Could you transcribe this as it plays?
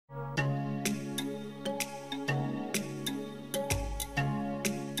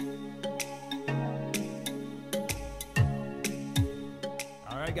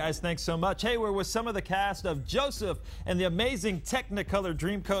guys. Thanks so much. Hey, we're with some of the cast of Joseph and the amazing Technicolor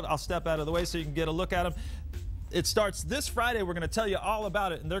Dreamcoat. I'll step out of the way so you can get a look at them. It starts this Friday. We're going to tell you all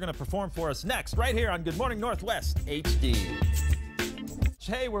about it, and they're going to perform for us next, right here on Good Morning Northwest HD.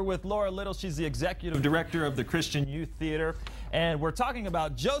 Hey, we're with Laura Little. She's the executive director of the Christian Youth Theater, and we're talking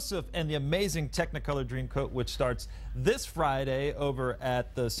about Joseph and the amazing Technicolor Dreamcoat, which starts this Friday over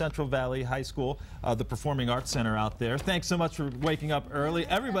at the Central Valley High School, the Performing Arts Center out there. Thanks so much for waking up early.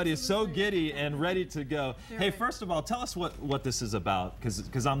 Everybody is so giddy and ready to go. Hey, first of all, tell us what this is about,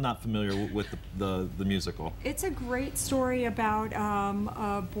 because I'm not familiar with the musical. It's a great story about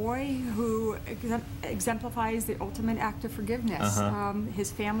a boy who exemplifies the ultimate act of forgiveness. His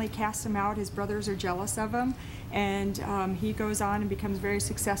family casts him out, his brothers are jealous of him, and he goes on and becomes very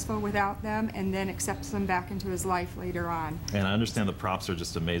successful without them, and then accepts them back into his life later on. And I understand the props are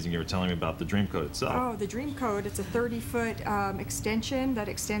just amazing. You were telling me about the Dreamcoat itself. Oh, the Dreamcoat, it's a 30-foot extension that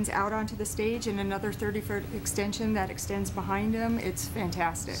extends out onto the stage, and another 30-foot extension that extends behind him. It's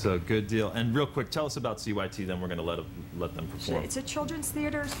fantastic. So, good deal. And real quick, tell us about CYT, then we're going to let them perform. It's a children's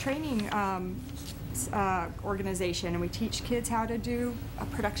theater training organization, and we teach kids how to do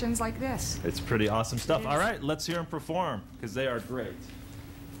productions like this. It's pretty awesome stuff. All right, let's hear them perform, because they are great.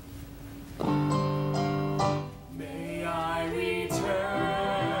 May I return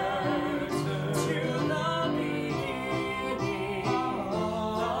to the beginning. The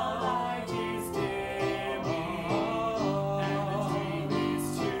light is dimming and the dream is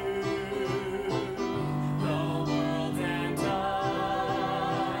true. The world and I,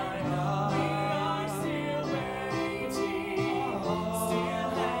 we are still waiting, still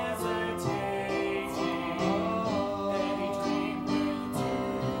hesitating. Any dream will do.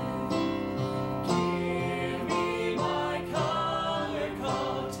 Give me my color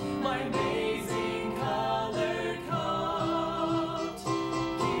coat, my amazing color coat.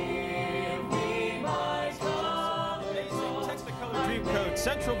 Give me my color coat. Technicolor Dreamcoat,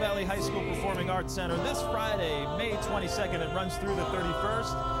 Central Valley High School Performing Arts Center, this Friday, May 22nd. It runs through the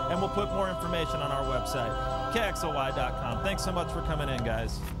 31st, and we'll put more information on our website, KXLY.com. Thanks so much for coming in,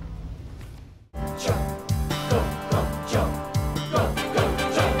 guys.